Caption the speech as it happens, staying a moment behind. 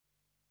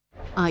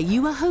Are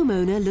you a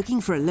homeowner looking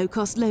for a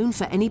low-cost loan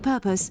for any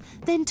purpose?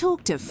 Then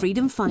talk to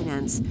Freedom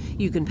Finance.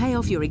 You can pay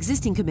off your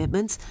existing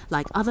commitments,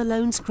 like other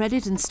loans,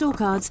 credit and store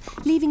cards,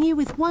 leaving you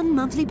with one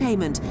monthly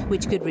payment,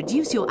 which could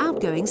reduce your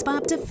outgoings by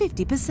up to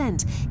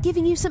 50%,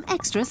 giving you some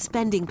extra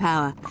spending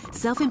power.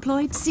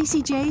 Self-employed,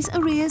 CCJs,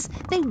 arrears,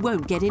 they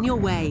won't get in your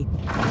way.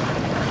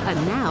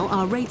 And now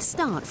our rates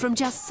start from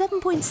just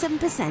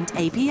 7.7%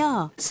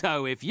 APR.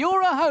 So if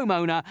you're a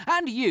homeowner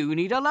and you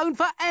need a loan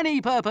for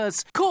any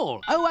purpose,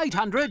 call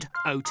 0800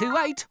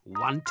 028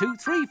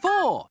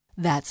 1234.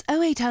 That's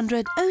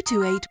 0800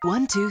 028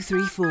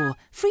 1234.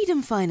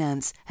 Freedom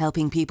Finance,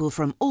 helping people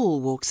from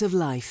all walks of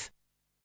life.